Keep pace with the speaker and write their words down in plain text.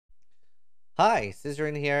Hi,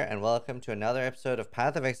 Zizaran here, and welcome to another episode of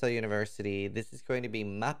Path of Exile University. This is going to be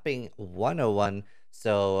Mapping 101.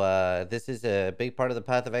 This is a big part of the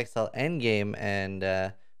Path of Exile endgame,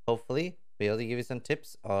 and hopefully be able to give you some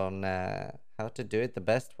tips on how to do it the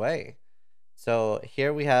best way. So,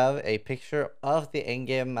 here we have a picture of the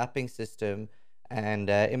endgame mapping system, and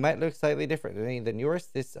it might look slightly different than yours.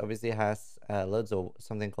 This obviously has loads of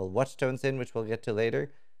something called Watchstones in, which we'll get to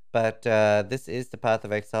later. But this is the Path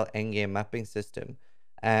of Exile endgame mapping system.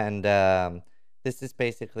 And this is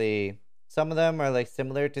basically, some of them are like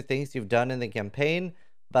similar to things you've done in the campaign,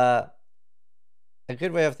 but a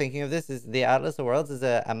good way of thinking of this is the Atlas of Worlds is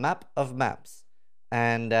a map of maps.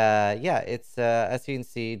 And yeah, it's as you can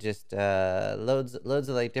see, just loads of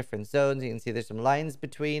like different zones. You can see there's some lines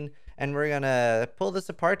between, and we're gonna pull this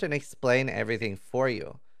apart and explain everything for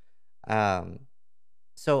you.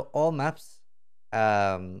 So all maps,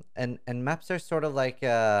 and maps are sort of like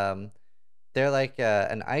they're like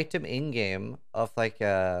an item in game of like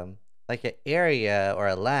an area or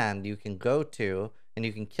a land you can go to, and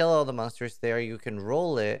you can kill all the monsters there. You can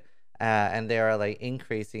roll it, and they are like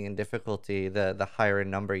increasing in difficulty the higher in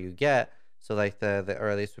number you get. So like the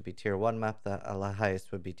earliest would be tier 1 map, the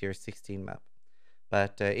highest would be tier 16 map.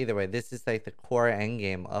 But either way, this is like the core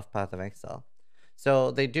endgame of Path of Exile.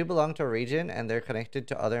 So they do belong to a region, and they're connected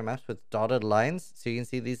to other maps with dotted lines. So you can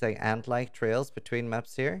see these like ant-like trails between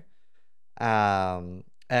maps here. And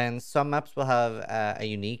some maps will have a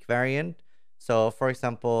unique variant. So for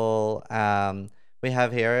example, we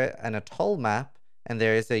have here an atoll map, and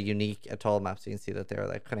there is a unique atoll map. So you can see that they're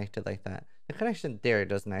like connected like that. The connection there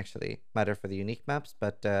doesn't actually matter for the unique maps,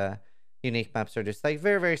 but unique maps are just like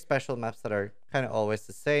very, very special maps that are kind of always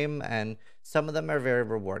the same, and some of them are very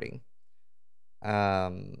rewarding. Yeah,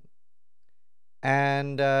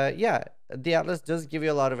 the atlas does give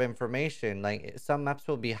you a lot of information. Like some maps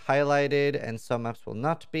will be highlighted and some maps will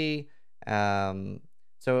not be.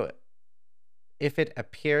 So if it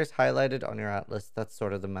appears highlighted on your atlas, that's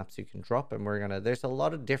sort of the maps you can drop. And there's a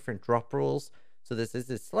lot of different drop rules. So this is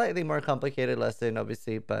a slightly more complicated lesson,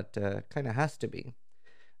 obviously, but kind of has to be.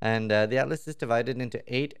 And the atlas is divided into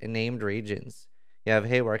 8 named regions. You have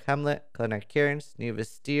Haywark Hamlet, Glenark Cairns, New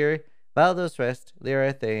Vestir, Baldos Rest,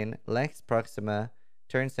 Lyra Thane, Lex Proxima,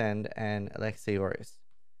 Turns End, and Lexioris.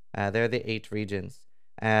 They're the 8 regions.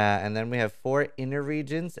 And then we have 4 inner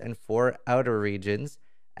regions and 4 outer regions.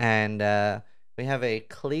 And we have a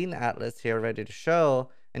clean atlas here ready to show.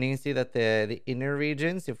 And you can see that the inner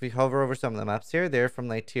regions, if we hover over some of the maps here, they're from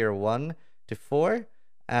like tier 1 to 4.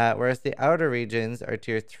 Whereas the outer regions are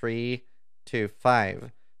tier 3 to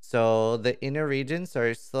 5. So the inner regions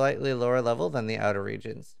are slightly lower level than the outer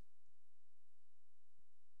regions.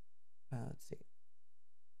 Let's see.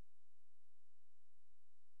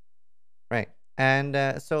 Right. And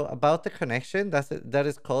so about the connection, that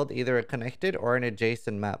is called either a connected or an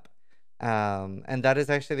adjacent map. And that is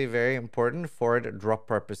actually very important for the drop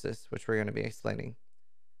purposes, which we're going to be explaining.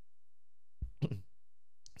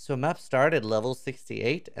 So maps start at level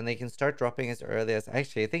 68, and they can start dropping as early as,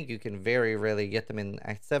 actually, I think you can very rarely get them in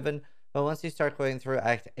Act 7, but once you start going through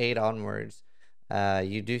Act 8 onwards,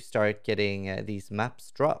 you do start getting these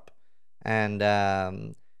maps drop. And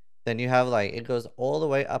then you have like, it goes all the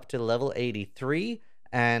way up to level 83,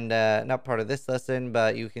 and not part of this lesson,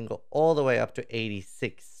 but you can go all the way up to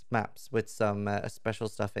 86 maps with some special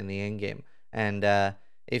stuff in the end game. And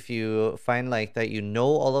if you find like that you know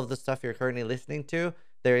all of the stuff you're currently listening to,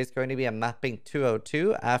 there is going to be a mapping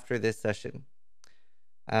 202 after this session.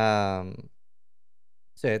 So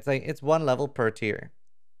it's like it's 1 level per tier.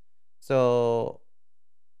 So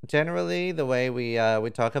generally the way we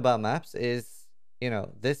talk about maps is, you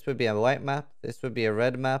know, this would be a white map, this would be a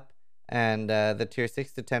red map, and the tier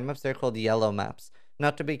 6 to 10 maps, they're called yellow maps.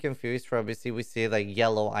 Not to be confused, for obviously we see like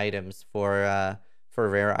yellow items for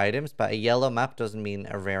rare items, but a yellow map doesn't mean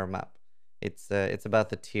a rare map. It's about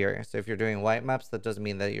the tier. So if you're doing white maps, that doesn't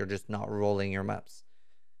mean that you're just not rolling your maps.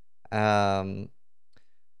 And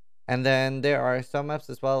then there are some maps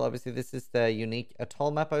as well. Obviously, this is the unique atoll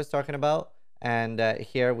map I was talking about. And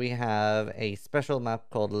here we have a special map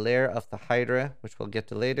called Lair of the Hydra, which we'll get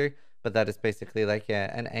to later. But that is basically like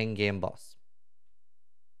an endgame boss.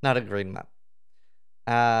 Not a green map.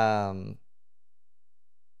 So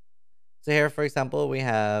here, for example, we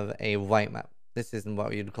have a white map. This isn't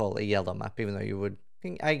what you'd call a yellow map, even though you would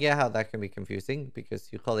think, I get how that can be confusing because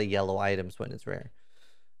you call it yellow items when it's rare.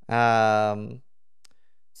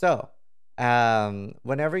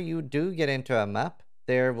 Whenever you do get into a map,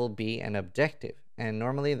 there will be an objective, and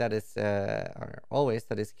normally that is, or always,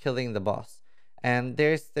 that is killing the boss. And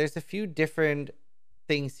there's a few different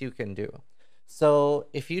things you can do. So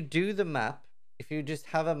if you do the map if you just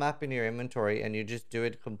have a map in your inventory and you just do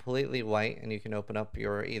it completely white, and you can open up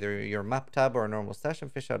your either your map tab or a normal stash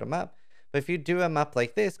and fish out a map. But if you do a map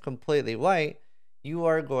like this completely white, you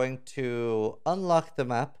are going to unlock the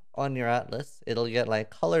map on your atlas. It'll get like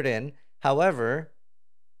colored in. However,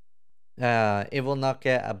 it will not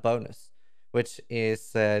get a bonus, which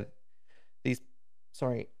is these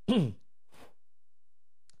sorry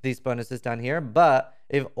these bonuses down here. But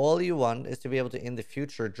if all you want is to be able to in the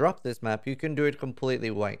future drop this map, you can do it completely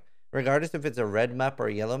white, regardless if it's a red map or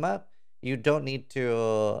a yellow map. You don't need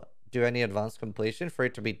to do any advanced completion for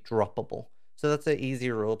it to be droppable. So that's an easy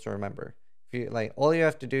rule to remember. If you like, all you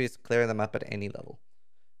have to do is clear the map at any level.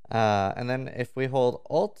 And then if we hold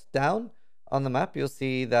Alt down on the map, you'll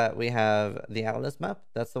see that we have the Atlas map.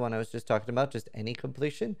 That's the one I was just talking about, just any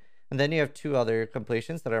completion. And then you have two other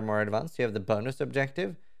completions that are more advanced. You have the bonus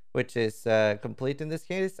objective, which is complete in this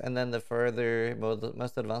case, and then the further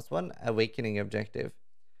most advanced one, Awakening objective.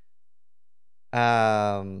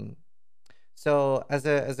 So as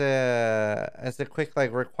a quick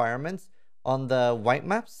like requirements on the white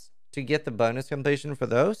maps to get the bonus completion for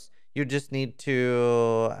those, you just need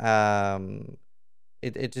to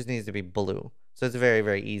it just needs to be blue. So it's very,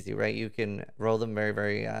 very easy, right? You can roll them very,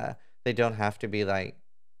 very they don't have to be like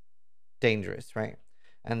dangerous, right?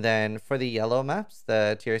 And then for the yellow maps,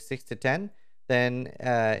 the tier 6 to 10, then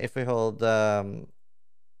if we hold there,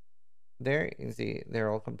 you can see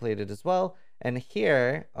they're all completed as well. And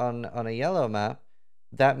here on a yellow map,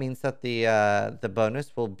 that means that the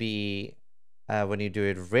bonus will be when you do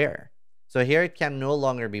it rare. So here it can no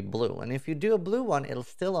longer be blue. And if you do a blue one, it'll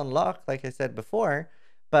still unlock, like I said before,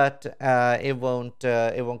 but it won't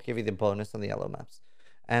give you the bonus on the yellow maps.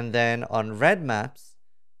 And then on red maps,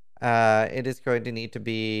 it is going to need to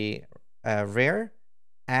be rare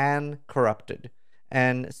and corrupted.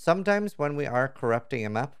 And sometimes when we are corrupting a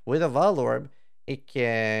map with a Val Orb, it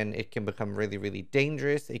can become really, really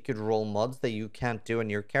dangerous. It could roll mods that you can't do on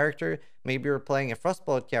your character. Maybe you're playing a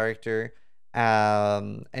Frostbolt character,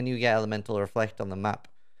 and you get Elemental Reflect on the map.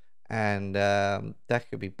 And that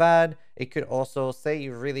could be bad. It could also say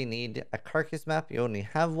you really need a Carcass map. You only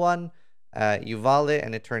have one. You Val it,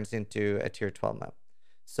 and it turns into a tier 12 map.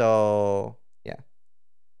 So yeah,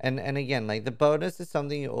 and again, like the bonus is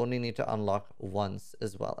something you only need to unlock once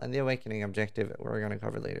as well, and the Awakening objective we're going to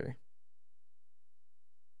cover later.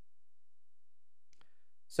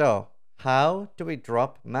 So how do we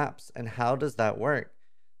drop maps, and how does that work?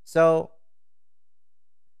 So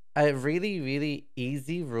a really, really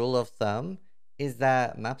easy rule of thumb is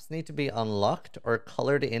that maps need to be unlocked or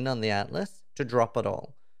colored in on the atlas to drop at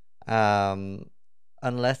all.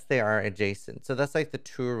 Unless they are adjacent. So that's like the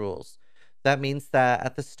two rules. That means that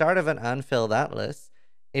at the start of an unfilled atlas,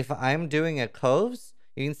 if I'm doing a coves,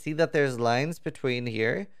 you can see that there's lines between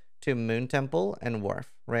here to Moon Temple and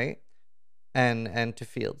Wharf, right? And to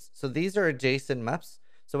fields. So these are adjacent maps.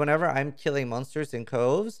 So whenever I'm killing monsters in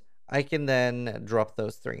coves, I can then drop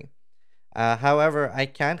those three. However, I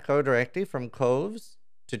can't go directly from coves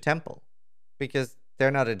to temple because they're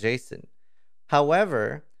not adjacent.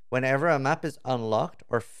 However, whenever a map is unlocked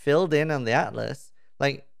or filled in on the atlas,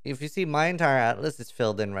 like if you see my entire atlas is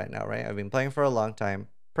filled in right now, right? I've been playing for a long time.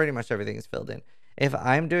 Pretty much everything is filled in. If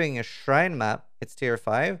I'm doing a shrine map, it's tier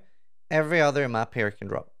 5. Every other map here can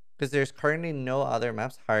drop because there's currently no other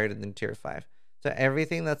maps higher than tier 5. So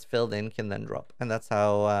everything that's filled in can then drop. And that's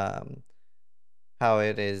how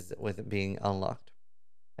it is with it being unlocked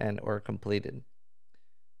and or completed.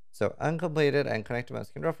 So uncompleted and connected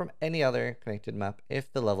maps can drop from any other connected map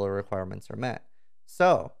if the level requirements are met.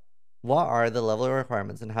 So what are the level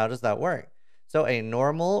requirements and how does that work? So a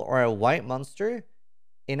normal or a white monster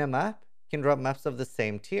in a map can drop maps of the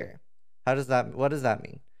same tier. What does that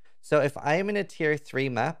mean? So if I am in a tier 3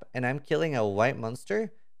 map and I'm killing a white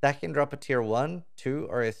monster, that can drop a tier 1, 2,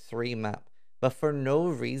 or a 3 map. But for no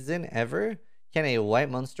reason ever can a white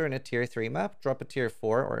monster in a tier 3 map drop a tier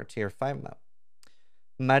 4 or a tier 5 map.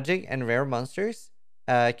 Magic and rare monsters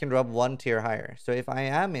can drop one tier higher. So if I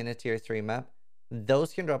am in a tier 3 map,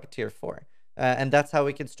 those can drop a tier 4. And that's how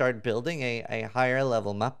we can start building a higher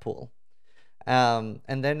level map pool. And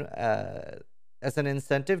then as an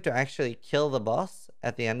incentive to actually kill the boss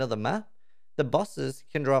at the end of the map, the bosses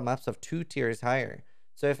can drop maps of 2 tiers higher.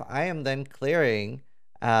 So if I am then clearing,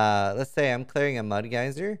 let's say I'm clearing a Mud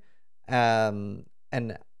Geyser, and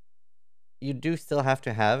you do still have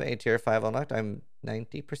to have a tier 5 unlocked. I'm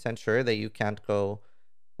 90% sure that you can't go,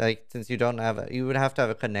 like, since you don't have you would have to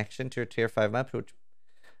have a connection to a tier 5 map, which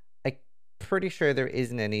I'm pretty sure there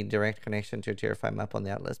isn't any direct connection to a tier 5 map on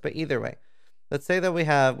the atlas. But either way, let's say that we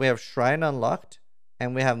have Shrine unlocked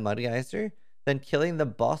and we have Mud Geyser, then killing the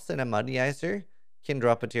boss in a Mud Geyser can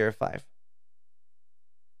drop a tier 5.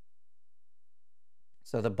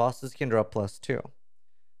 So the bosses can drop +2.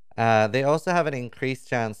 They also have an increased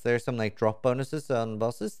chance. There's some like drop bonuses on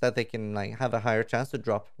bosses that they can like have a higher chance to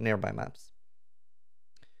drop nearby maps.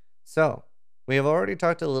 So we have already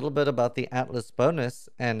talked a little bit about the Atlas bonus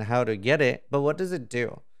and how to get it, but what does it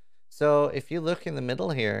do? So if you look in the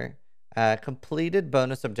middle here, completed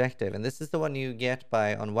bonus objective, and this is the one you get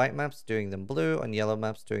by on white maps doing them blue, on yellow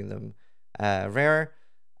maps doing them rare.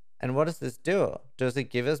 And what does this do? Does it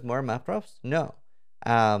give us more map drops? No.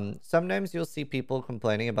 Sometimes you'll see people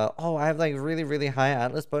complaining about, oh, I have like really, really high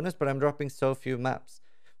Atlas bonus, but I'm dropping so few maps.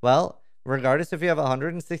 Well, regardless if you have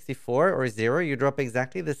 164 or 0, you drop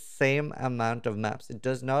exactly the same amount of maps. It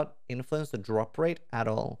does not influence the drop rate at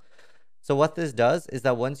all. So what this does is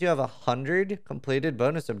that once you have 100 completed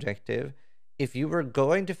bonus objective, if you were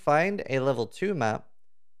going to find a level 2 map,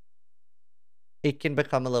 it can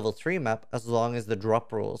become a level 3 map as long as the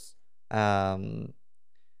drop rules.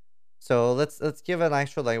 So let's give an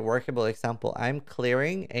actual like workable example. I'm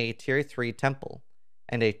clearing a tier 3 temple,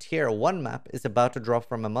 and a tier 1 map is about to drop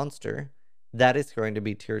from a monster. That is going to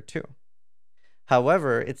be tier 2.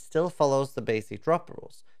 However, it still follows the basic drop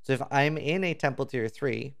rules. So if I'm in a temple tier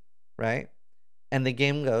 3, right, and the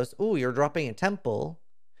game goes, "Ooh, you're dropping a temple,"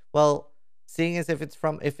 well, seeing as if it's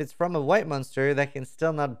from a white monster, that can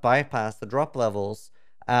still not bypass the drop levels.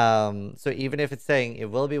 So even if it's saying it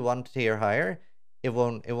will be 1 tier higher, it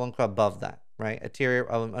won't go above that, right?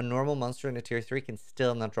 A normal monster in a tier 3 can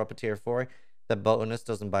still not drop a tier 4. The bonus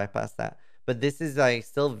doesn't bypass that. But this is like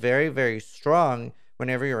still very, very strong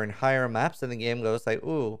whenever you're in higher maps and the game goes like,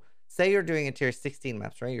 ooh, say you're doing a tier 16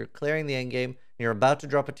 maps, right? You're clearing the end game, you're about to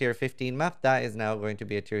drop a tier 15 map, that is now going to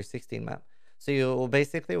be a tier 16 map. So you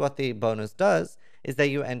basically, what the bonus does is that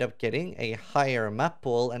you end up getting a higher map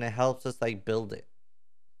pool, and it helps us like build it.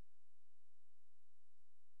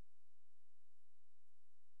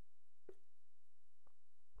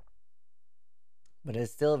 But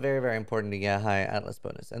it's still very, very important to get a high Atlas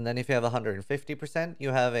bonus. And then if you have 150%,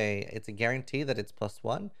 you have it's a guarantee that it's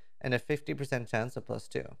 +1 and a 50% chance of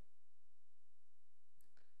 +2.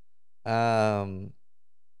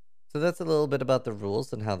 So that's a little bit about the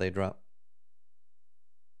rules and how they drop.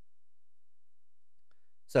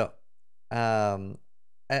 So,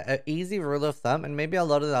 a easy rule of thumb, and maybe a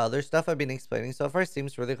lot of the other stuff I've been explaining so far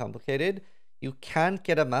seems really complicated. You can't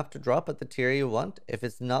get a map to drop at the tier you want if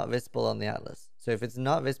it's not visible on the Atlas. So if it's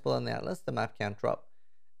not visible on the Atlas, the map can't drop.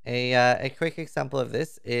 A quick example of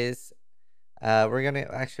this is we're gonna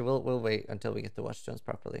actually we'll wait until we get the Watchstones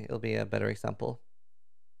properly. It'll be a better example.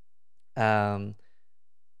 But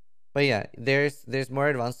yeah, there's more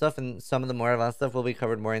advanced stuff, and some of the more advanced stuff will be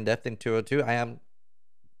covered more in depth in 202. I'm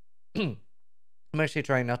actually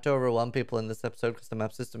trying not to overwhelm people in this episode because the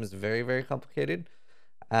map system is very, very complicated.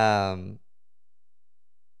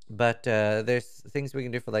 But there's things we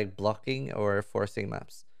can do for like blocking or forcing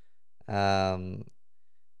maps.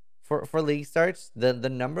 For league starts, the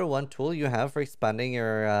number one tool you have for expanding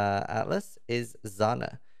your Atlas is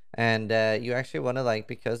Zana. And you actually want to, like,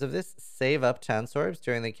 because of this, save up chance orbs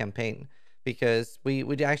during the campaign. Because we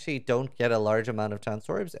actually don't get a large amount of chance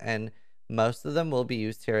orbs, and most of them will be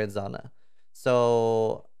used here at Zana.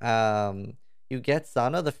 So you get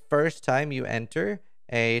Zana the first time you enter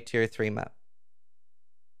a tier 3 map.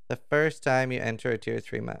 The first time you enter a tier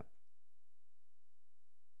 3 map.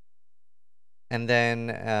 And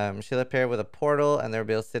then she'll appear with a portal, and there'll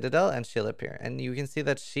be a citadel, and she'll appear. And you can see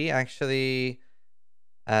that she actually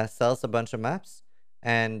sells a bunch of maps,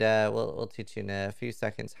 and we'll teach you in a few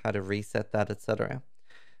seconds how to reset that, etc.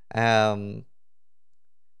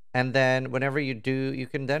 And then whenever you do, you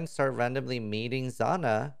can then start randomly meeting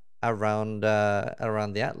Zana around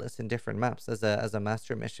the Atlas in different maps as a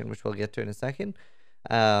master mission, which we'll get to in a second.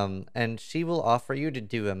 And she will offer you to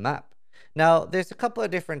do a map. Now, there's a couple of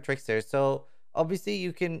different tricks there. So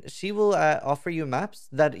obviously she will offer you maps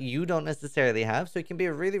that you don't necessarily have, so it can be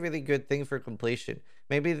a really, really good thing for completion.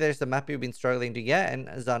 Maybe there's a map you've been struggling to get, and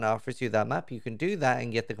Zana offers you that map. You can do that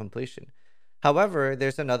and get the completion. However,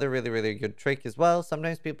 there's another really, really good trick as well.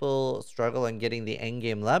 Sometimes people struggle on getting the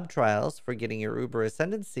endgame lab trials for getting your Uber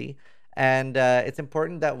Ascendancy, and it's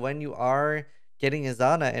important that when you are getting a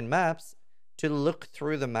Zana in maps, to look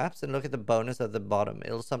through the maps and look at the bonus at the bottom.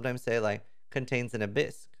 It'll sometimes say like, contains an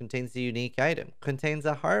abyss, contains a unique item, contains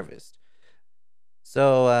a harvest.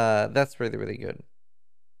 So that's really, really good.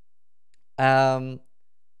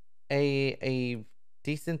 A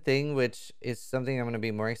decent thing, which is something I'm going to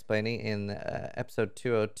be more explaining in episode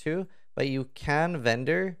 202, but you can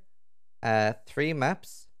vendor 3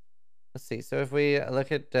 maps. Let's see. So if we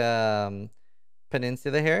look at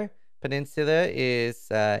Peninsula here, Peninsula is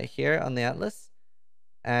here on the atlas,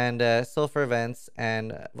 and Sulfur Vents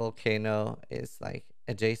and Volcano is like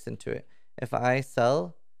adjacent to it. If I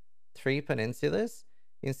sell 3 peninsulas,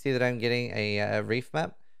 you can see that I'm getting a reef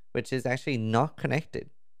map, which is actually not connected.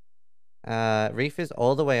 Reef is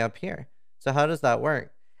all the way up here. So how does that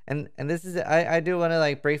work? And this is I do want to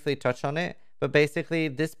like briefly touch on it, but basically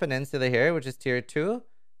this peninsula here, which is tier 2,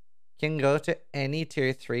 can go to any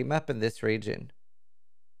tier 3 map in this region.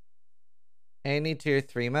 Any tier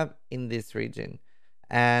 3 map in this region.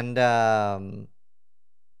 And the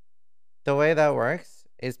way that works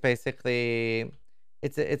is basically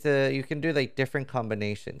it's a you can do like different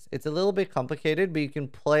combinations. It's a little bit complicated, but you can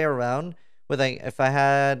play around with like if I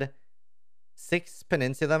had 6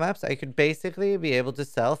 peninsula maps, I could basically be able to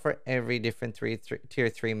sell for every different tier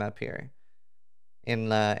 3 map here in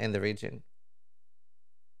the region.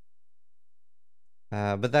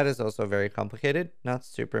 But that is also very complicated, not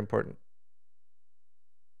super important.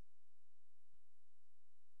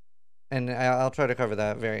 And I'll try to cover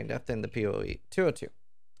that very in depth in the PoE 202.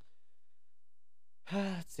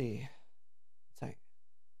 Let's see.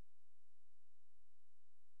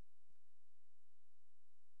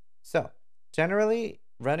 So, generally,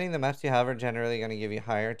 running the maps you have are generally going to give you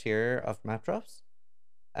higher tier of map drops.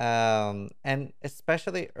 And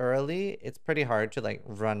especially early, it's pretty hard to like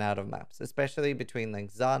run out of maps, especially between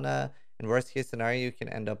like Zana and worst case scenario, you can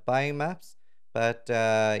end up buying maps. But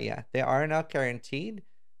yeah, they are not guaranteed.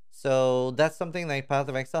 So that's something like Path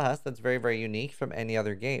of Exile has that's very, very unique from any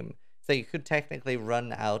other game. So you could technically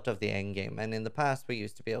run out of the end game, and in the past we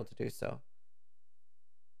used to be able to do so.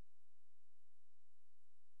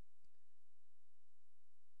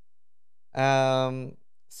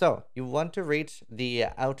 So you want to reach the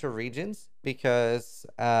outer regions because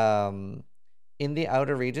in the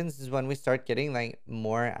outer regions is when we start getting like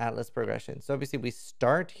more atlas progression. So obviously we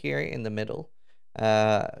start here in the middle.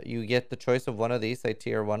 You get the choice of one of these like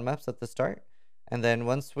tier 1 maps at the start, and then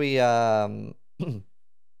once we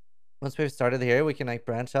once we've started here, we can like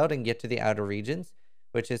branch out and get to the outer regions,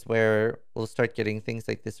 which is where we'll start getting things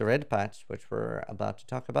like this red patch, which we're about to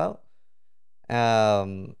talk about.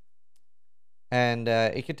 And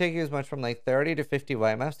it could take you as much from like 30 to 50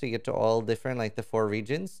 white maps to get to all different like the 4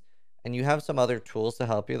 regions. And you have some other tools to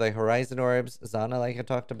help you, like Horizon Orbs, Zana, like I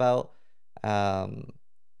talked about. And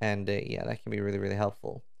yeah, that can be really, really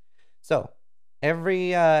helpful. So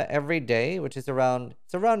every day, which is around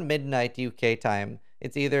midnight UK time.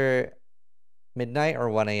 It's either midnight or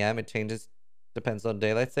 1 a.m. It changes, depends on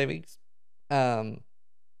daylight savings. But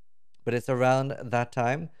it's around that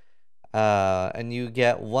time. And you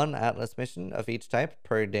get 1 atlas mission of each type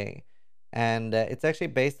per day, and it's actually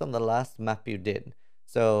based on the last map you did.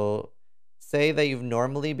 So say that you've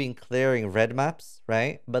normally been clearing red maps,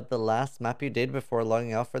 right, but the last map you did before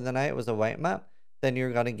logging off for the night was a white map, then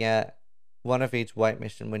you're gonna get 1 of each white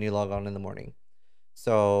mission when you log on in the morning.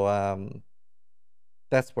 So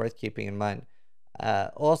that's worth keeping in mind.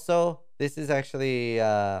 Also, this is actually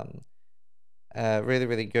really,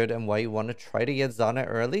 really good, and why you want to try to get Zana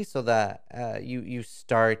early so that you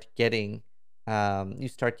start getting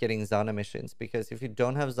Zana missions, because if you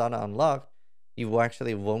don't have Zana unlocked, you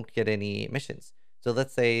actually won't get any missions. So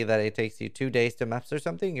let's say that it takes you 2 days to maps or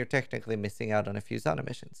something, you're technically missing out on a few Zana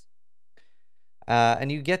missions.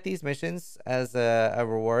 And you get these missions as a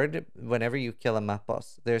reward whenever you kill a map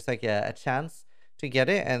boss. There's like a chance to get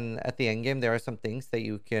it, and at the end game there are some things that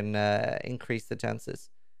you can increase the chances.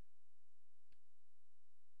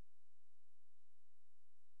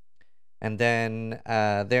 And then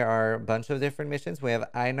there are a bunch of different missions. We have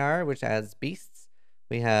Einar, which adds beasts.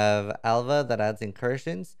 We have Alva, that adds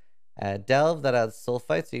incursions. Delve, that adds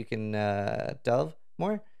sulfite, so you can delve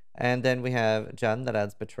more. And then we have Jan, that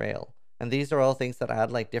adds betrayal. And these are all things that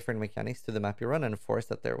add like different mechanics to the map you run and force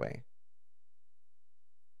that their way.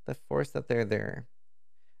 The force that they're there.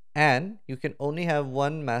 And you can only have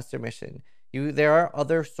 1 master mission. There are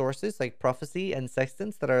other sources like prophecy and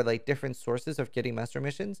sextants that are like different sources of getting master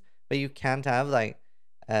missions, but you can't have like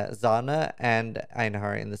Zana and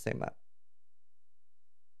Einar in the same map.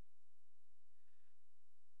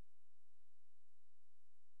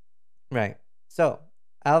 Right. So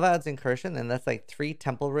Alva adds incursion, and that's like 3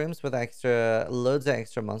 temple rooms with loads of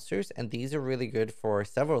extra monsters, and these are really good for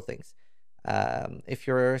several things. If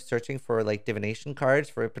you're searching for like divination cards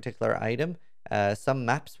for a particular item, some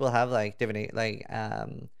maps will have like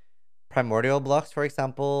primordial blocks, for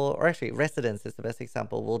example, or actually residence is the best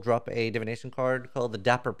example. Will drop a divination card called the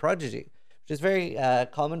Dapper Prodigy, which is very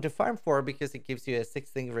common to farm for because it gives you a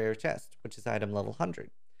 6-thing rare chest, which is item level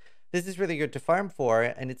 100. This is really good to farm for,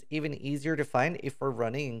 and it's even easier to find if we're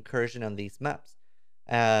running incursion on these maps.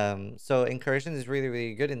 So incursion is really,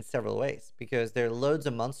 really good in several ways because there are loads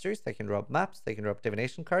of monsters that can drop maps, they can drop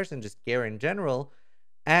divination cards, and just gear in general.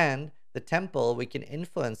 And the temple, we can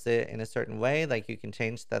influence it in a certain way. Like you can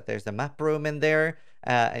change that there's a map room in there,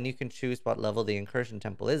 and you can choose what level the incursion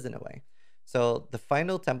temple is in a way. So the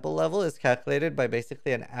final temple level is calculated by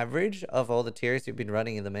basically an average of all the tiers you've been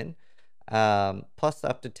running them in, plus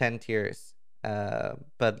up to 10 tiers.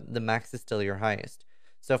 But the max is still your highest.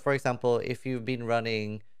 So, for example, if you've been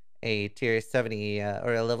running a tier 70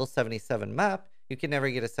 or a level 77 map, you can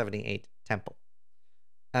never get a 78 temple.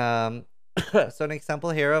 So an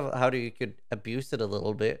example here of how you could abuse it a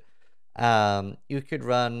little bit. You could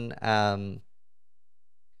run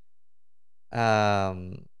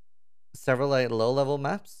several like low level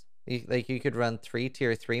maps. You could run 3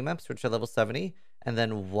 tier 3 maps, which are level 70, and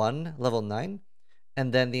then 1 level 9.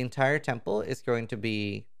 And then the entire temple is going to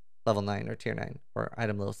be level 9 or tier 9 or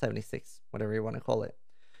item level 76, whatever you want to call it.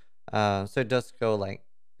 So it does go like,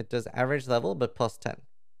 it does average level, but plus 10.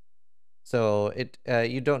 So it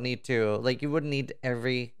you don't need to, like, you wouldn't need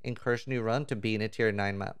every incursion you run to be in a tier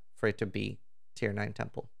 9 map for it to be tier 9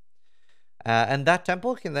 temple. And that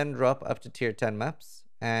temple can then drop up to tier 10 maps.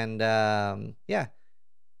 And yeah,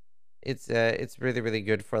 it's really, really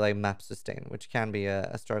good for like map sustain, which can be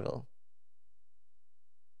a struggle.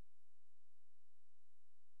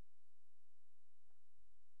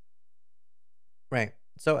 Right.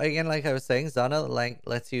 So again, like I was saying, Zana like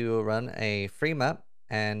lets you run a free map,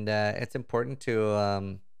 and it's important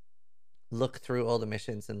to look through all the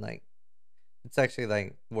missions, and like it's actually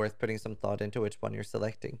like worth putting some thought into which one you're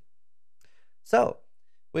selecting. So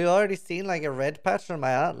we've already seen like a red patch on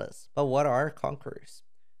my atlas, but what are Conquerors?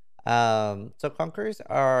 So Conquerors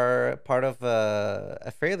are part of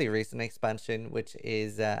a fairly recent expansion, which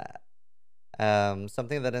is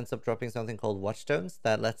something that ends up dropping something called Watchstones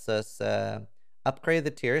that lets us upgrade the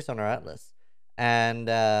tiers on our atlas. And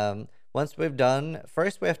once we've done,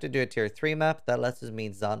 first we have to do a tier 3 map that lets us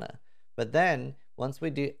meet Zana. But then once we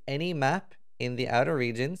do any map in the outer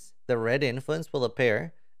regions, the red influence will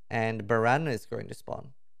appear and Baran is going to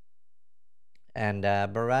spawn. And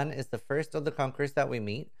Baran is the first of the conquerors that we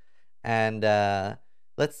meet. And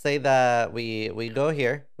let's say that we go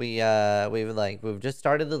here. We've just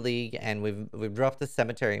started the league and we've dropped the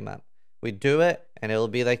cemetery map. We do it and it'll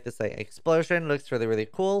be like this like explosion. Looks really, really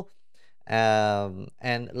cool.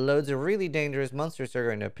 And loads of really dangerous monsters are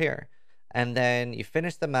going to appear. And then you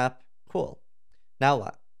finish the map. Cool. Now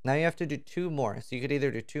what? Now you have to do 2 more. So you could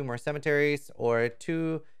either do 2 more cemeteries or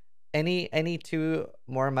any 2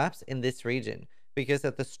 more maps in this region. Because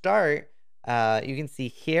at the start, you can see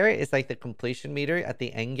here is like the completion meter at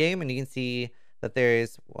the end game, and you can see that there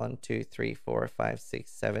is 1, 2, 3, 4, 5,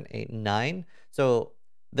 6, 7, 8, 9. So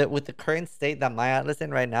that with the current state that my atlas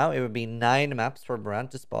in right now, it would be 9 maps for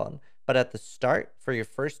Brand to spawn. But at the start, for your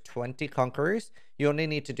first 20 conquerors, you only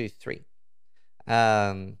need to do 3.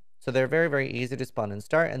 So they're very, very easy to spawn and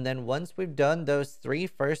start. And then once we've done those 3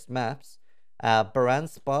 first maps, Baran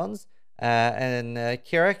spawns, and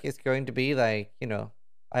Kirak is going to be like, you know,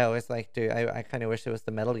 I always like to, I kind of wish it was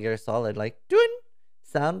the Metal Gear Solid, like, doon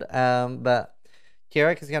sound. But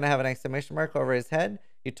Kirak is going to have an exclamation mark over his head.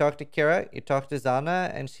 You talk to Kirak, you talk to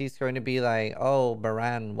Zana, and she's going to be like, oh,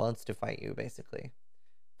 Baran wants to fight you, basically.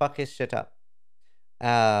 Fuck his shit up.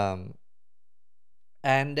 And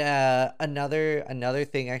another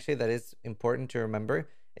thing actually that is important to remember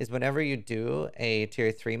is whenever you do a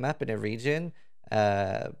tier 3 map in a region,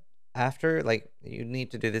 after, like, you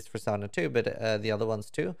need to do this for Sauna too, but the other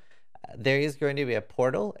ones too, there is going to be a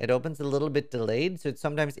portal. It opens a little bit delayed, so it's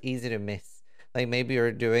sometimes easy to miss. Like maybe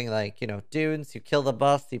you're doing like, you know, dunes, you kill the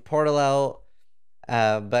boss, you portal out,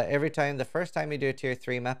 but every time, the first time you do a tier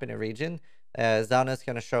 3 map in a region, Zana is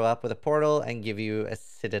going to show up with a portal and give you a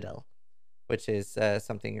citadel, which is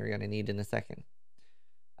something you're going to need in a second.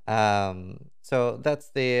 So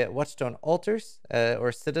that's the Watchstone altars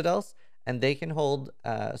or citadels, and they can hold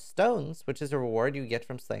stones, which is a reward you get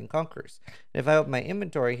from slaying conquerors. And if I open my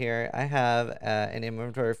inventory here, I have an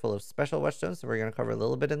inventory full of special Watchstones, so we're going to cover a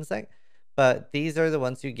little bit in a sec. But these are the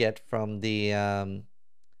ones you get from the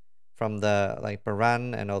like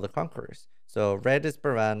Baran and all the conquerors. So red is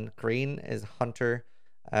Baran, green is Hunter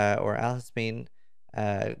or Alhasmin,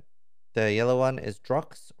 the yellow one is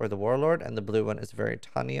Drox or the Warlord, and the blue one is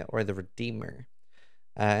Veritania or the Redeemer.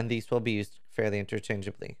 And these will be used fairly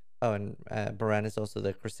interchangeably. Oh, and Baran is also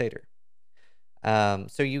the Crusader.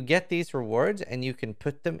 So you get these rewards and you can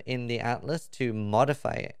put them in the Atlas to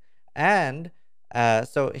modify it. And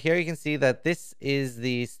so here you can see that this is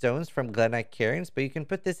the stones from Glenite Cairns, but you can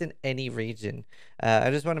put this in any region.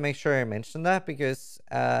 I just want to make sure I mention that because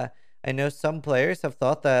I know some players have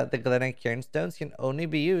thought that the Glenite Cairn stones can only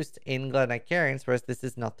be used in Glenite Cairns, whereas this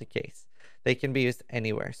is not the case. They can be used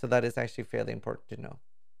anywhere, so that is actually fairly important to know.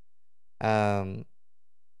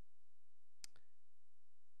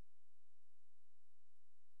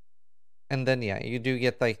 And then yeah, you do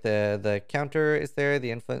get like the counter is there,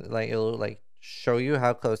 the influence, like it'll like show you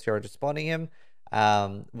how close you are to spawning him.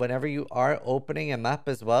 Whenever you are opening a map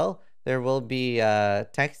as well, there will be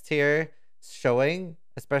text here showing,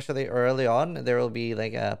 especially early on, there will be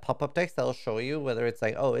like a pop-up text that'll show you whether it's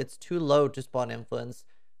like, oh, it's too low to spawn influence,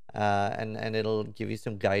 and it'll give you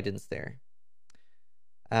some guidance there.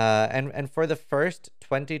 And for the first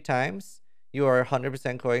 20 times, you are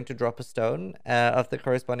 100% going to drop a stone of the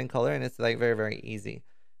corresponding color, and it's like very, very easy.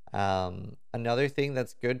 Another thing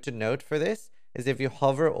that's good to note for this is if you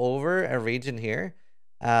hover over a region here,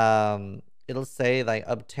 it'll say like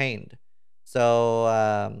obtained.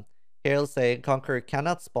 So here it'll say Conqueror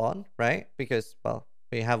cannot spawn, right? Because, well,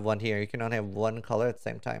 we have one here. You can only have one color at the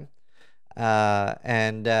same time.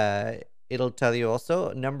 And it'll tell you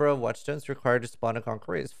also number of Watchstones required to spawn a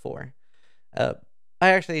Conqueror is 4. I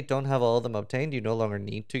actually don't have all of them obtained. You no longer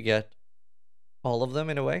need to get all of them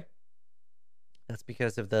in a way. That's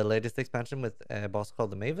because of the latest expansion with a boss called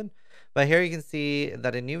the Maven. But here you can see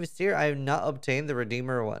that in New Vizier, I have not obtained the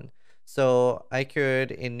Redeemer one. So I could,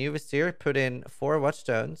 in New Vizier, put in 4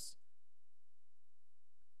 Watchstones.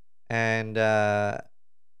 And, let's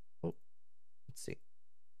see.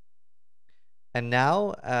 And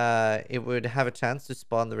now it would have a chance to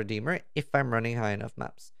spawn the Redeemer if I'm running high enough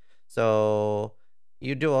maps. So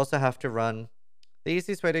you do also have to run. The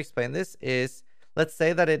easiest way to explain this is, let's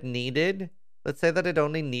say that it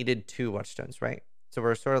only needed 2 Watchstones, right? So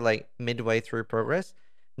we're sort of like midway through progress.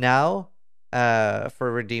 Now,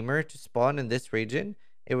 for Redeemer to spawn in this region,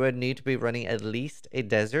 it would need to be running at least a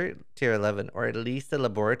desert tier 11 or at least a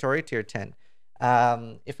laboratory tier 10.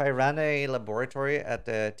 If I ran a laboratory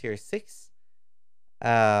at tier 6,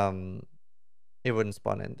 it wouldn't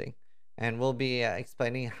spawn anything. And we'll be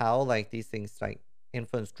explaining how like these things like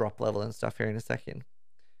influence drop level and stuff here in a second.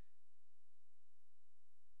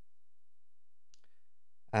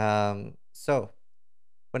 So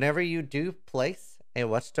whenever you do place a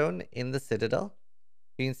Watchstone in the Citadel,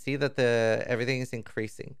 you can see that everything is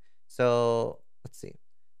increasing. So let's see.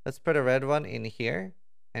 Let's put a red one in here,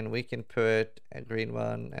 and we can put a green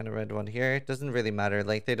one and a red one here. It doesn't really matter.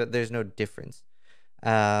 Like there's no difference.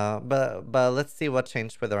 But let's see what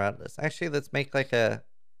changed with our atlas. Actually, let's make like a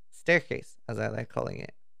staircase, as I like calling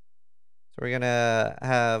it. So we're gonna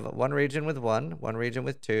have one region with 1, one region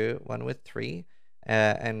with 2, one with 3,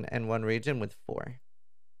 and one region with 4.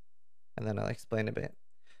 And then I'll explain a bit.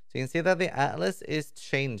 So you can see that the atlas is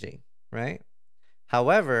changing, right?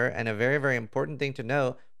 However, and a very, very important thing to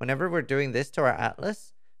know, whenever we're doing this to our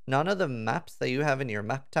atlas, none of the maps that you have in your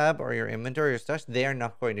map tab or your inventory or such, they are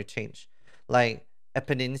not going to change. Like a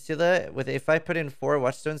peninsula, if I put in 4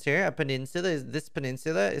 Watchstones here, this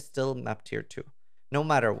peninsula is still map tier 2, no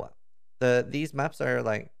matter what. These maps are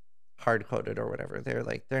like hard coded or whatever.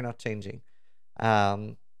 They're not changing.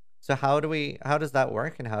 So how does that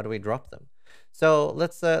work, and how do we drop them? So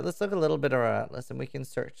let's look a little bit at our atlas, and we can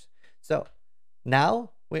search. So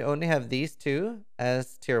now we only have these 2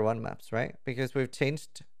 as tier 1 maps, right? Because we've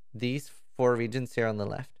changed these 4 regions here on the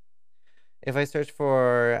left. If I search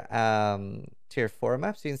for tier 4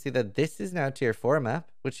 maps, you can see that this is now tier 4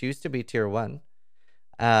 map, which used to be tier 1.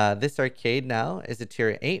 This arcade now is a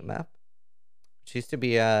tier 8 map, which used to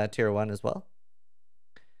be tier 1 as well.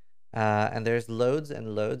 And there's loads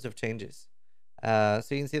and loads of changes. So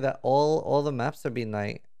you can see that all the maps have been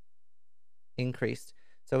like increased.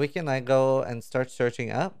 So we can like go and start searching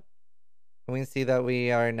up, and we can see that we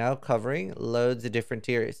are now covering loads of different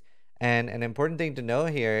tiers. And an important thing to know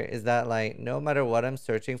here is that like no matter what I'm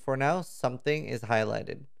searching for now, something is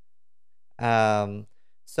highlighted.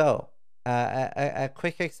 So a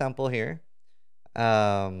quick example here.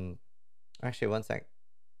 Actually, one sec.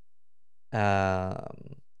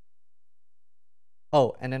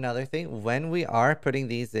 Oh, and another thing, when we are putting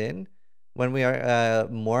these in, when we are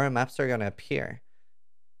more maps are gonna appear.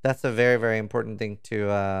 That's a very, very important thing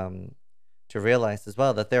to realize as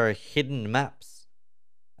well, that there are hidden maps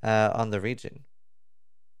on the region.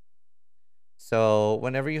 So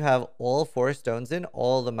whenever you have all 4 stones in,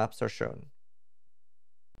 all the maps are shown.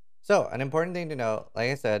 So an important thing to know,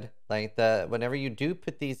 like I said, like whenever you do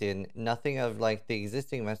put these in, nothing of like the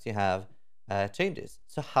existing maps you have changes.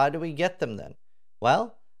 So how do we get them then?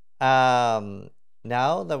 Well,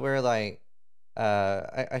 now that we're like,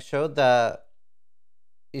 I showed that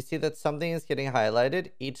you see that something is getting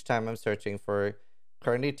highlighted each time I'm searching for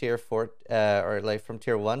currently tier 4, or like from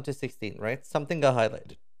tier 1 to 16, right? Something got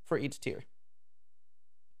highlighted for each tier.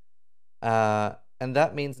 And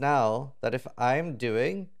that means now that if I'm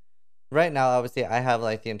doing, right now, obviously, I have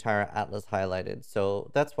like the entire atlas highlighted.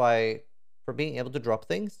 So that's why for being able to drop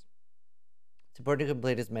things, it's important to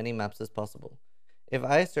complete as many maps as possible. If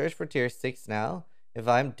I search for tier 6 now, if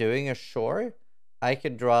I'm doing a shore, I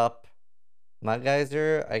could drop Mud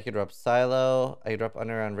Geyser, I could drop Silo, I could drop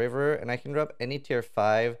Underground River, and I can drop any tier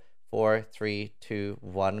 5, 4, 3, 2,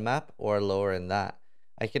 1 map or lower than that.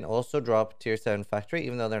 I can also drop tier 7 Factory,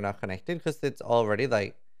 even though they're not connected, because it's already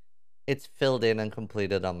like, it's filled in and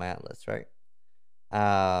completed on my atlas, right?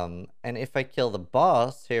 And if I kill the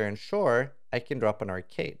boss here in Shore, I can drop an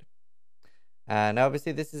arcade. And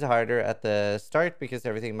obviously this is harder at the start because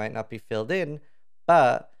everything might not be filled in,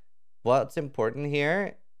 but what's important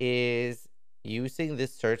here is using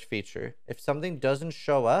this search feature. If something doesn't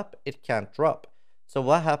show up, it can't drop. So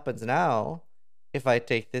what happens now if I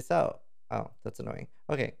take this out? Oh, that's annoying.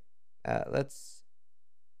 Okay, this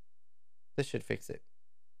should fix it.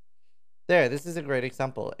 There, this is a great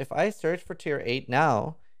example. If I search for tier 8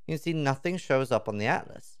 now, you can see nothing shows up on the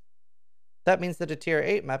atlas. That means that a tier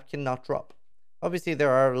 8 map cannot drop. Obviously, there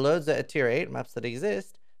are loads of tier 8 maps that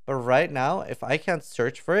exist, but right now, if I can't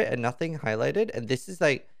search for it and nothing highlighted, and this is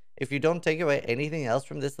like, if you don't take away anything else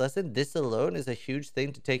from this lesson, this alone is a huge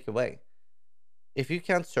thing to take away. If you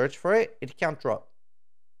can't search for it, it can't drop.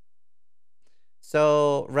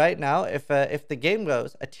 So right now, if the game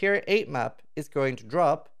goes, a tier 8 map is going to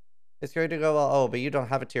drop, it's going to go, well, oh, but you don't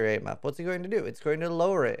have a tier 8 map. What's it going to do? It's going to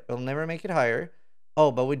lower it. It'll never make it higher.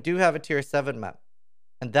 Oh, but we do have a tier 7 map,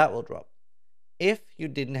 and that will drop. If you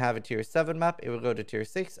didn't have a tier 7 map, it will go to tier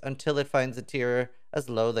 6 until it finds a tier as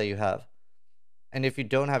low that you have. And if you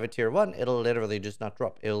don't have a tier 1, it'll literally just not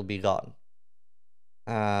drop. It'll be gone.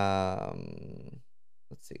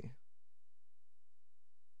 Let's see.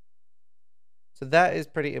 So that is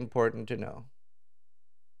pretty important to know.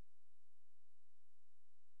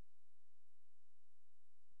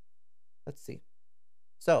 Let's see.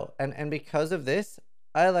 So, and because of this,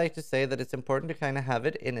 I like to say that it's important to kind of have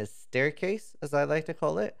it in a staircase, as I like to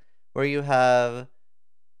call it, where you have,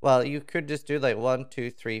 well, you could just do like 1,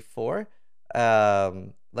 2, 3, 4,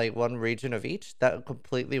 like one region of each. That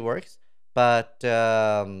completely works. But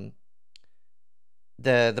the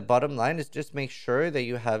bottom line is just make sure that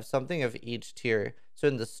you have something of each tier. So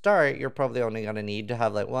in the start, you're probably only gonna need to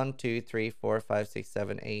have like 1, 2, 3, 4, 5, 6,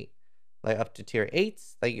 7, 8. Like up to tier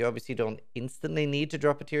 8s. Like you obviously don't instantly need to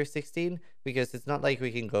drop a tier 16 because it's not like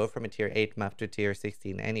we can go from a tier 8 map to tier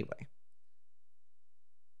 16 anyway.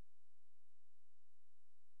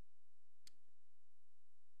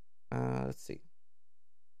 Let's see.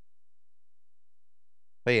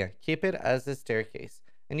 But yeah, keep it as a staircase.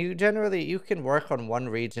 And you can work on one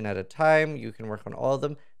region at a time. You can work on all of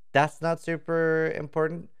them. That's not super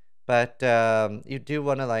important, but you do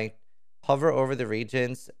want to like hover over the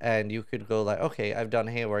regions and you could go like, okay, I've done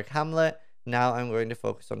Haywark Hamlet. Now I'm going to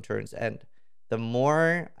focus on Turn's End. The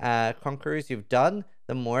more Conquerors you've done,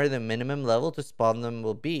 the more the minimum level to spawn them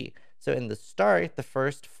will be. So in the start, the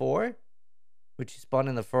first 4, which you spawn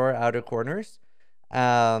in the 4 outer corners,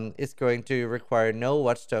 is going to require no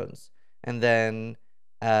Watchstones. And then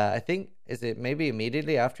I think, is it maybe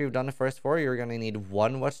immediately after you've done the first 4, you're going to need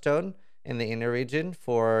 1 Watchstone in the inner region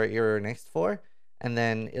for your next 4. And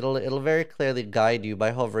then it'll very clearly guide you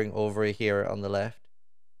by hovering over here on the left.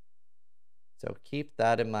 So keep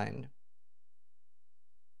that in mind.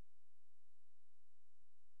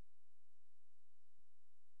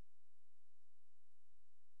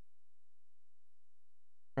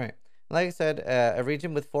 Right. Like I said, a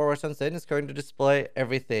region with 4 Watchstones in is going to display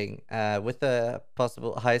everything with the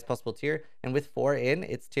highest possible tier. And with 4 in,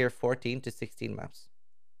 it's tier 14 to 16 maps.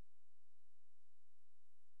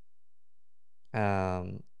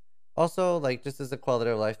 Also, like, just as a quality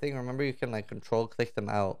of life thing, remember you can like control click them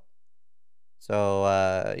out.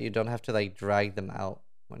 So you don't have to like drag them out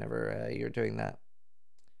whenever you're doing that.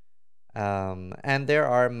 And there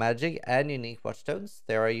are magic and unique Watchstones.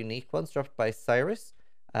 There are unique ones dropped by Sirus.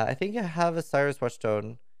 I think I have a Sirus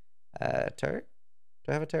Watchstone terror.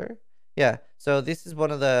 Do I have a terror? Yeah, so this is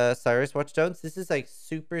one of the Sirus Watchstones. This is like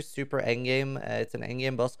super endgame. It's an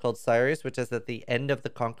endgame boss called Sirus, which is at the end of the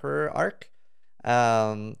Conqueror arc.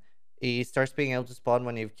 He starts being able to spawn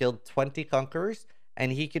when you've killed 20 Conquerors,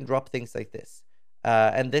 and he can drop things like this.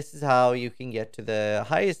 And this is how you can get to the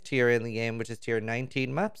highest tier in the game, which is tier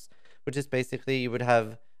 19 maps, which is basically you would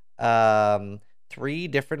have 3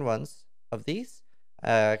 different ones of these.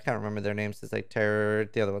 I can't remember their names. It's like Terror,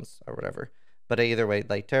 the other ones, or whatever. But either way,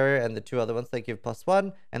 like Terror and the two other ones, they give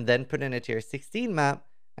 +1, and then put in a tier 16 map,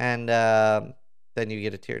 and then you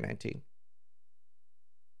get a tier 19.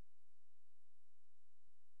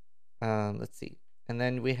 Let's see. And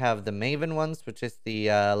then we have the Maven ones, which is the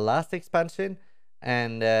last expansion.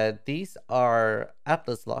 And these are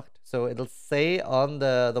Atlas locked. So it'll say on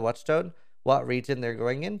the Watchstone what region they're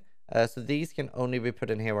going in. So these can only be put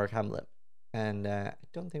in Hayward Hamlet. And I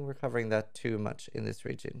don't think we're covering that too much in this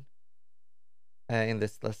region. In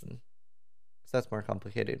this lesson. So that's more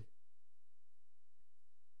complicated.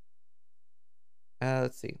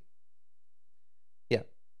 Let's see. Yeah.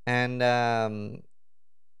 And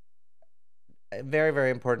very,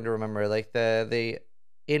 very important to remember. Like the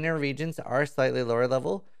inner regions are slightly lower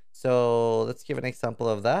level. So let's give an example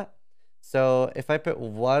of that. So if I put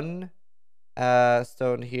one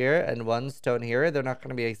stone here and one stone here, they're not going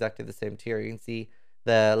to be exactly the same tier. You can see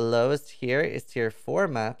the lowest here is tier 4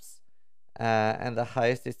 maps, and the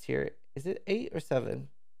highest is tier, is it 8 or 7?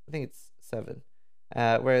 I think it's 7.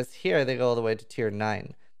 Whereas here they go all the way to tier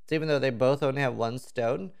 9. So even though they both only have one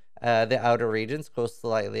stone, the outer regions go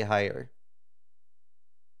slightly higher.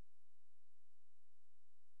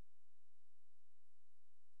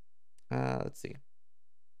 Let's see.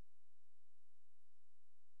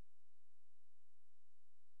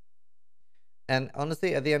 And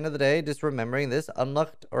honestly, at the end of the day, just remembering this,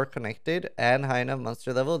 unlocked or connected and high enough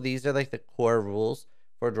monster level, these are like the core rules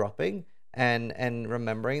for dropping, and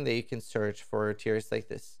remembering that you can search for tiers like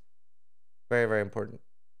this. Very, very important.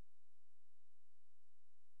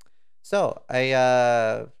 So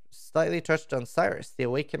I slightly touched on Sirus, the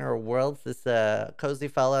Awakener of Worlds, this cozy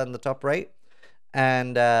fella in the top right.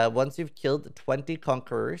 And once you've killed 20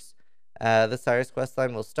 Conquerors, the Sirus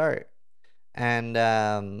questline will start. And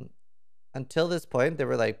until this point, they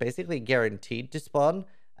were like basically guaranteed to spawn.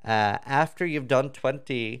 After you've done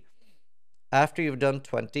 20,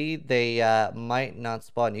 they might not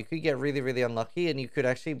spawn. You could get really, really unlucky, and you could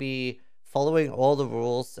actually be following all the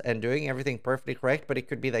rules and doing everything perfectly correct, but it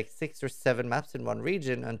could be like 6 or 7 maps in one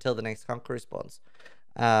region until the next Conqueror spawns.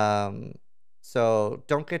 So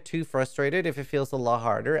don't get too frustrated if it feels a lot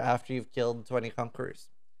harder after you've killed 20 Conquerors.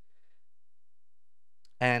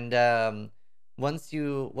 And once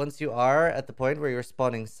you are at the point where you're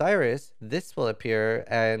spawning Sirus, this will appear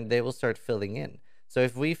and they will start filling in. So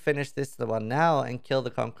if we finish this one now and kill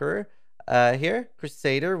the Conqueror here,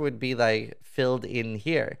 Crusader would be like filled in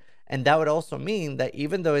here. And that would also mean that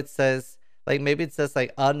even though it says, like maybe it says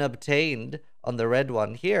like unobtained on the red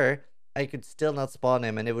one here, I could still not spawn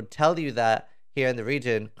him, and it would tell you that here in the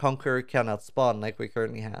region, Conqueror cannot spawn like we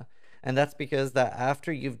currently have. And that's because that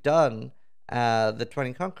after you've done the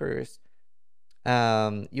 20 Conquerors,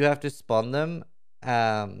 you have to spawn them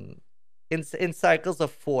in cycles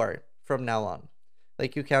of 4 from now on.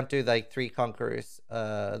 Like you can't do like 3 Conquerors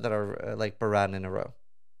that are like Baran in a row.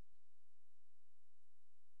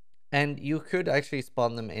 And you could actually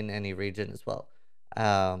spawn them in any region as well.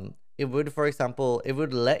 It would, for example, it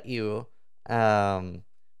would let you,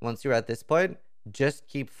 once you're at this point, just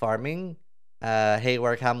keep farming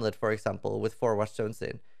Hayward Hamlet, for example, with 4 Watchstones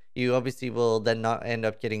in. You obviously will then not end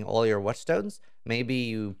up getting all your Watchstones. Maybe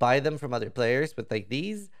you buy them from other players, but like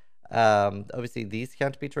these, obviously these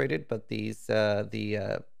can't be traded, but these,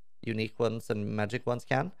 the unique ones and magic ones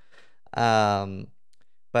can.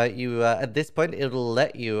 But you, at this point, it'll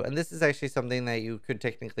let you, and this is actually something that you could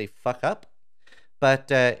technically fuck up, but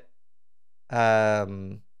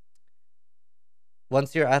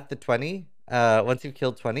once you're at the 20, once you've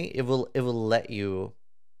killed 20, it will let you,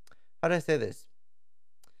 how do I say this?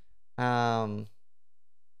 Trying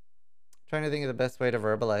to think of the best way to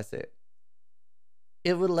verbalize it.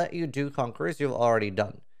 It will let you do Conquerors you've already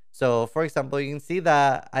done. So, for example, you can see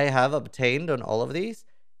that I have obtained on all of these.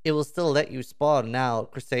 It will still let you spawn now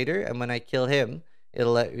Crusader, and when I kill him,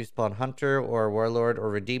 it'll let you spawn Hunter or Warlord or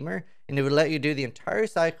Redeemer, and it will let you do the entire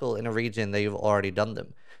cycle in a region that you've already done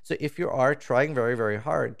them. So if you are trying very, very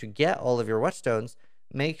hard to get all of your Watchstones,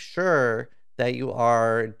 make sure that you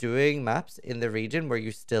are doing maps in the region where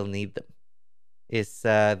you still need them, is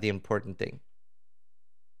the important thing.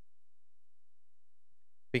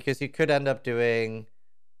 Because you could end up doing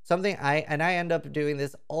something, I end up doing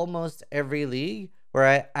this almost every league, where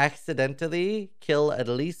I accidentally kill at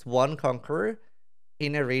least one Conqueror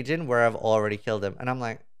in a region where I've already killed him. And I'm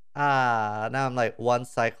like, now I'm like one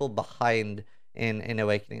cycle behind in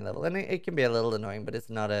Awakening level. And it can be a little annoying, but it's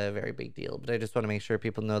not a very big deal. But I just want to make sure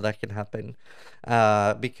people know that can happen.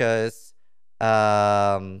 Because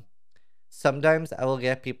sometimes I will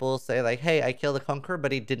get people say like, hey, I killed a Conqueror,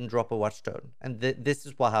 but he didn't drop a Watchstone. And this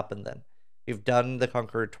is what happened then. You've done the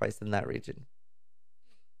Conqueror twice in that region.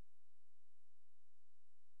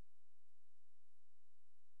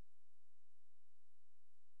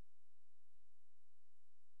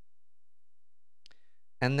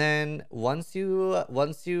 And then once you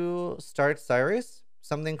start Sirus,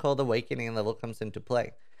 something called Awakening level comes into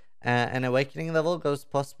play. An Awakening level goes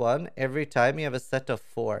 +1 every time you have a set of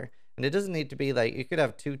 4. And it doesn't need to be like, you could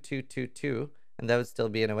have 2, 2, 2, 2, and that would still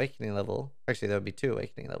be an Awakening level. Actually, that would be 2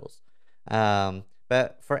 Awakening levels.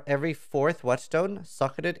 But for every 4th Watchstone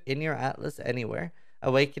socketed in your Atlas anywhere,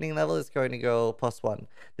 Awakening level is going to go +1.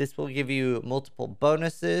 This will give you multiple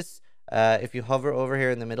bonuses. If you hover over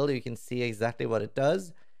here in the middle, you can see exactly what it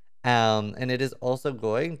does. And it is also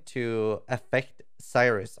going to affect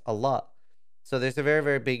Sirus a lot. So there's a very,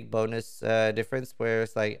 very big bonus difference where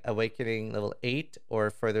it's like Awakening level 8 or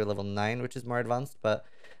further level 9, which is more advanced. But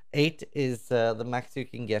 8 is the max you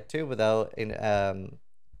can get to without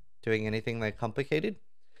doing anything like complicated.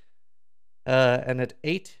 And at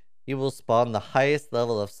 8, you will spawn the highest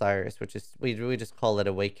level of Sirus, which is, we just call it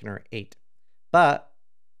Awakener 8. But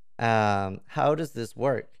how does this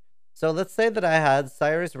work? So let's say that I had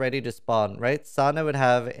Sirus ready to spawn, right? Sana would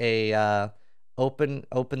have a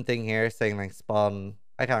open thing here saying like spawn.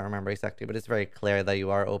 I can't remember exactly, but it's very clear that you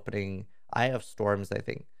are opening Eye of Storms, I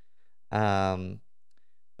think.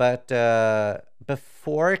 But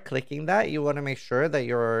before clicking that, you want to make sure that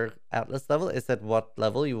your Atlas level is at what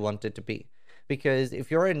level you want it to be. Because if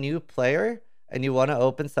you're a new player and you want to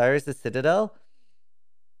open Sirus' Citadel,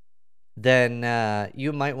 then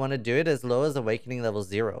you might want to do it as low as Awakening level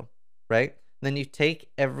 0, right? Then you take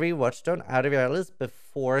every Watchstone out of your Atlas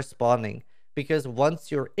before spawning. Because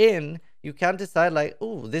once you're in, you can't decide like,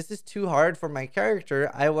 oh, this is too hard for my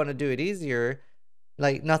character, I want to do it easier.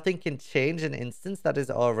 Like, nothing can change an instance that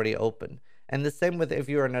is already open. And the same with if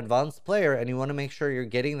you're an advanced player and you want to make sure you're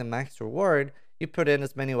getting the max reward, you put in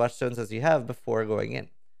as many Watchstones as you have before going in.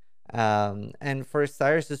 And for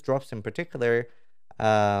Sirus's drops in particular,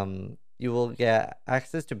 you will get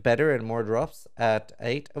access to better and more drops at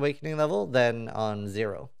 8 Awakening level than on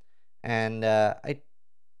 0. And I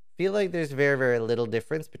feel like there's very, very little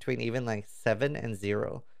difference between even like 7 and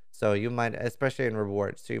 0. So you might, especially in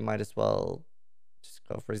rewards, so you might as well just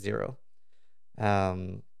go for 0.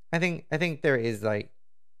 I think there is like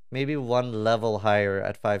maybe one level higher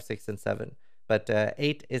at 5, 6, and 7. But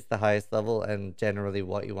 8 is the highest level and generally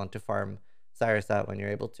what you want to farm Sirus at when you're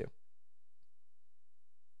able to.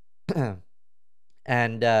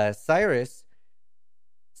 And Sirus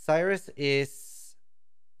is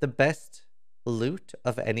the best loot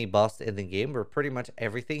of any boss in the game, where pretty much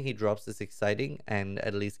everything he drops is exciting and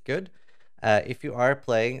at least good. If you are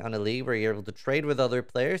playing on a league where you're able to trade with other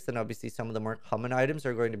players, then obviously some of the more common items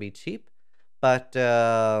are going to be cheap. But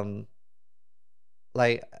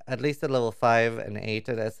like at least at level 5 and 8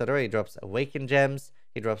 and etc., he drops Awaken gems,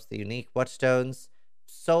 he drops the unique Watchstones.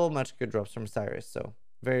 So much good drops from Sirus. So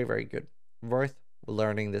very, very good. Worth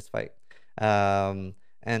learning this fight.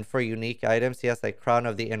 And for unique items, he has like Crown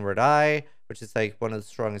of the Inward Eye, which is like one of the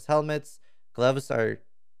strongest helmets. Gloves are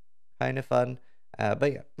kind of fun.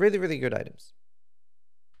 But yeah, really, really good items.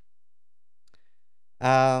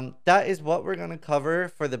 That is what we're going to cover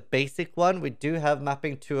for the basic one. We do have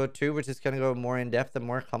mapping 202, which is going to go more in depth and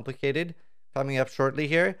more complicated, coming up shortly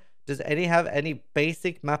here. Does any have any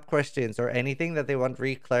basic map questions or anything that they want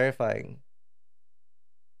re-clarifying?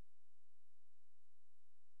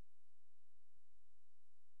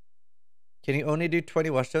 Can you only do 20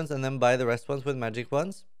 Watchstones and then buy the rest ones with magic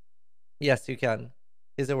ones? Yes, you can.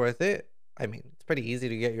 Is it worth it? I mean, it's pretty easy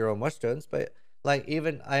to get your own Watchstones, but like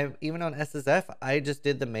even on SSF, I just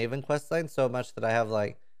did the Maven questline so much that I have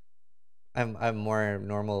like I'm more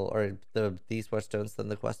normal or these Watchstones than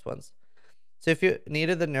the quest ones. So if you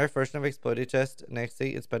needed the nerf version of Explodey Chest next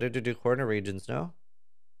thing, it's better to do corner regions, no?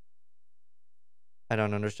 I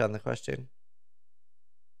don't understand the question.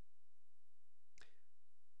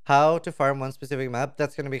 How to farm one specific map?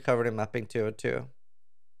 That's going to be covered in mapping 202.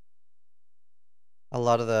 A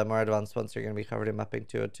lot of the more advanced ones are going to be covered in mapping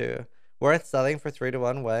 202. Worth selling for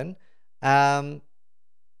 3-1 when?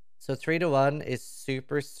 So 3-1 is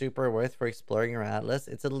super, super worth for exploring your Atlas.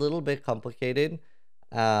 It's a little bit complicated.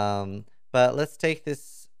 But let's take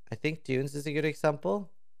this. I think Dunes is a good example.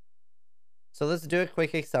 So let's do a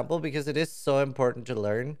quick example because it is so important to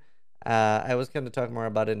learn. I was going to talk more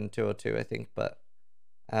about it in 202, I think, but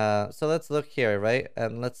so let's look here, right?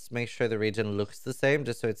 And let's make sure the region looks the same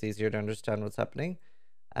just so it's easier to understand what's happening.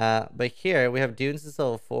 But here we have Dunes is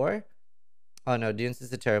level 4. Oh no, Dunes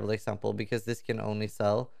is a terrible example because this can only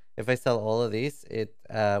sell. If I sell all of these, it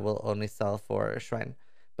will only sell for Shrine.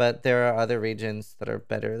 But there are other regions that are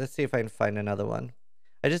better. Let's see if I can find another one.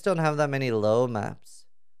 I just don't have that many low maps.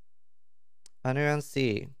 Underground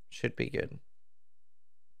Sea should be good.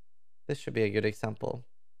 This should be a good example.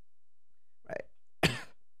 Right.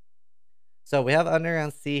 So we have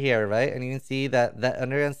Underground Sea here, right? And you can see that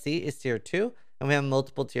Underground Sea is tier 2, and we have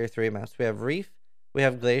multiple tier 3 maps. We have Reef, we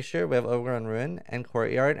have Glacier, we have Overgrown Ruin, and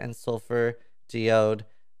Courtyard, and Sulfur, Geode,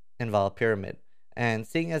 and Val Pyramid. And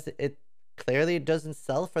seeing as it clearly doesn't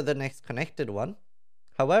sell for the next connected one,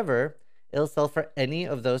 however, it'll sell for any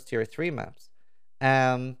of those tier 3 maps.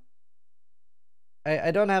 I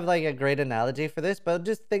don't have like a great analogy for this, but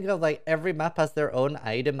just think of like every map has their own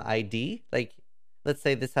item ID. Like, let's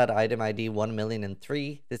say this had item ID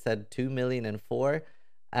 1,000,003, this had 2,000,004.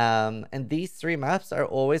 And these 3 maps are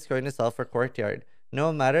always going to sell for Courtyard.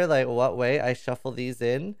 No matter like what way I shuffle these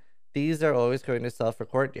in, these are always going to sell for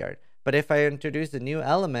Courtyard. But if I introduce a new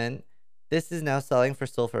element, this is now selling for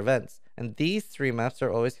Sulfur Vents. And these 3 maps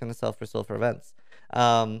are always going to sell for Sulfur Vents.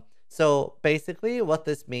 So basically what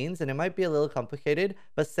this means, and it might be a little complicated,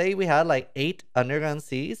 but say we had like 8 underground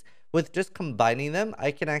seas, with just combining them,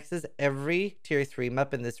 I can access every tier 3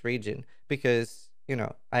 map in this region because, you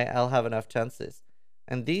know, I'll have enough chances.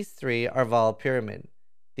 And these 3 are Val Pyramid.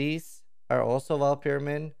 These are also Val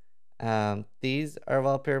Pyramid. These are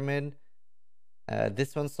Val Pyramid.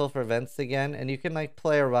 This one's Sulfur Vents again, and you can like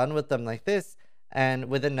play around with them like this, and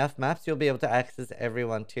with enough maps, you'll be able to access every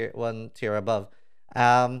one tier above.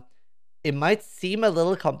 It might seem a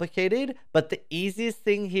little complicated, but the easiest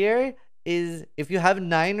thing here is if you have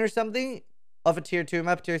 9 or something of a tier 2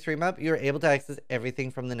 map, tier 3 map, you're able to access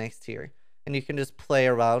everything from the next tier. And you can just play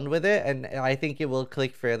around with it, and I think it will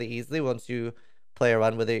click fairly easily once you play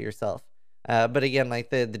around with it yourself. But again,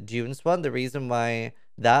 like the Dunes one, the reason why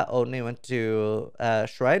that only went to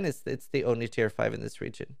Shrine is it's the only tier 5 in this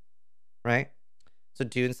region, right? So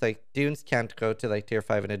Dunes can't go to like tier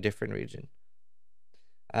 5 in a different region.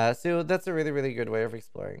 So that's a really, really good way of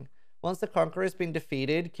exploring. Once the Conqueror has been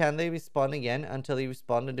defeated, can they respawn again until he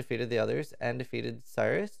respawned and defeated the others and defeated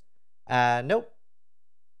Sirus? Nope.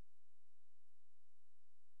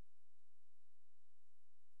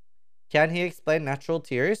 Can he explain natural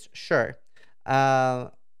tiers? Sure.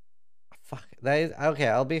 Fuck. That is okay.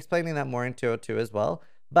 I'll be explaining that more in 202 as well.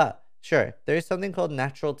 But sure, there's something called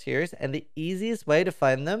natural tiers, and the easiest way to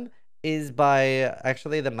find them is by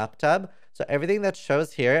actually the map tab. So everything that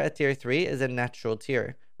shows here at tier 3 is a natural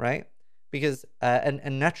tier, right? Because a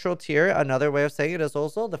natural tier, another way of saying it, is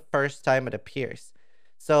also the first time it appears.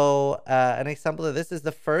 So an example of this is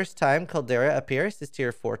the first time Caldera appears is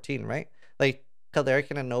tier 14, right? Like Caldera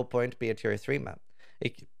can at no point be a tier 3 map.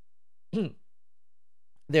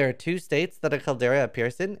 There are 2 states that a Caldera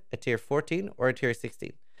appears in, a tier 14 or a tier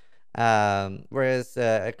 16. Whereas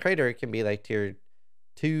a crater can be like tier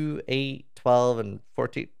 2, 8, 12, and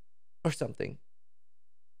 14 or something.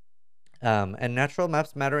 And natural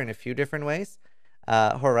maps matter in a few different ways.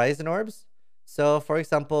 Horizon orbs. So, for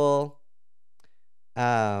example,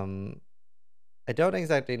 I don't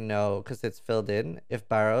exactly know because it's filled in if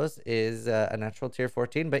Barrows is a natural tier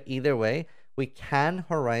 14, but either way, we can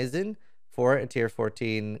Horizon for a tier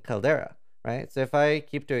 14 Caldera, right? So if I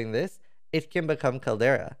keep doing this, it can become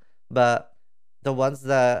Caldera, but the ones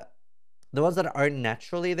that aren't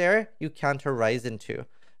naturally there, you can't Horizon to.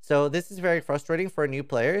 So this is very frustrating for new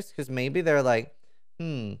players because maybe they're like,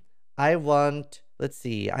 I want, let's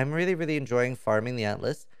see, I'm really, really enjoying farming the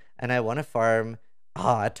Atlas, and I want to farm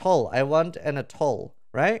atoll. I want an atoll,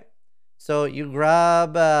 right? So you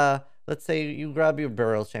grab, let's say you grab your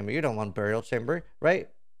burial chamber. You don't want burial chamber, right?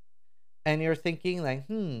 And you're thinking like,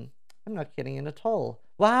 I'm not getting an atoll.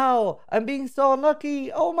 Wow, I'm being so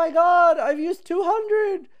unlucky. Oh my god, I've used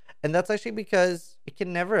 200. And that's actually because it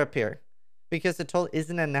can never appear. Because atoll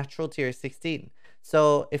isn't a natural tier 16.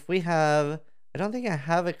 So if we have, I don't think I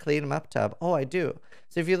have a clean map tab. Oh, I do.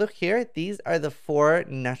 So if you look here, these are the 4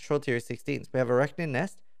 natural tier 16s. We have Awakener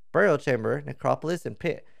Nest, Burial Chamber, Necropolis, and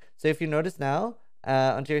Pit. So if you notice now,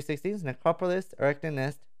 on tier 16s, Necropolis, Awakener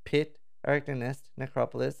Nest, Pit, Awakener Nest,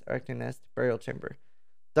 Necropolis, Awakener Nest, Burial Chamber.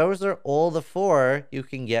 Those are all the 4 you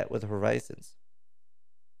can get with Horizons.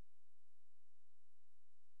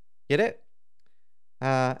 Get it?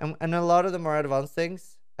 And a lot of them are advanced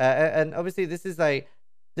things. And obviously this is like,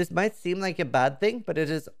 this might seem like a bad thing, but it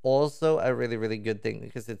is also a really, really good thing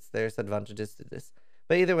because there's advantages to this.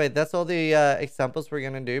 But either way, that's all the examples we're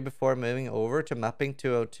going to do before moving over to mapping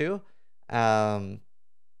 202. And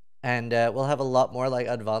we'll have a lot more like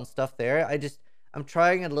advanced stuff there. I'm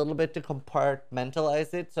trying a little bit to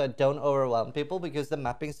compartmentalize it so I don't overwhelm people because the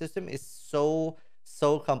mapping system is so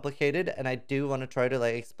complicated, and I do want to try to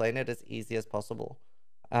like explain it as easy as possible.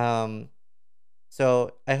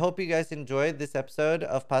 So I hope you guys enjoyed this episode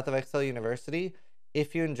of Path of Exile University.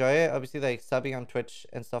 If you enjoy it, obviously like subbing on Twitch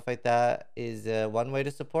and stuff like that is one way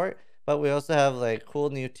to support, but we also have like cool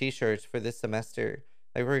new t-shirts for this semester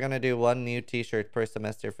Like we're gonna do one new T-shirt per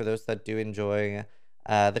semester for those that do enjoy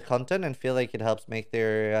the content and feel like it helps make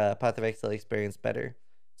their Path of Exile experience better.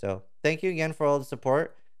 So thank you again for all the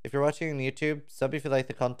support. If you're watching on YouTube, sub if you like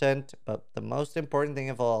the content. But the most important thing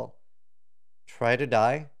of all, try to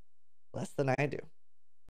die less than I do.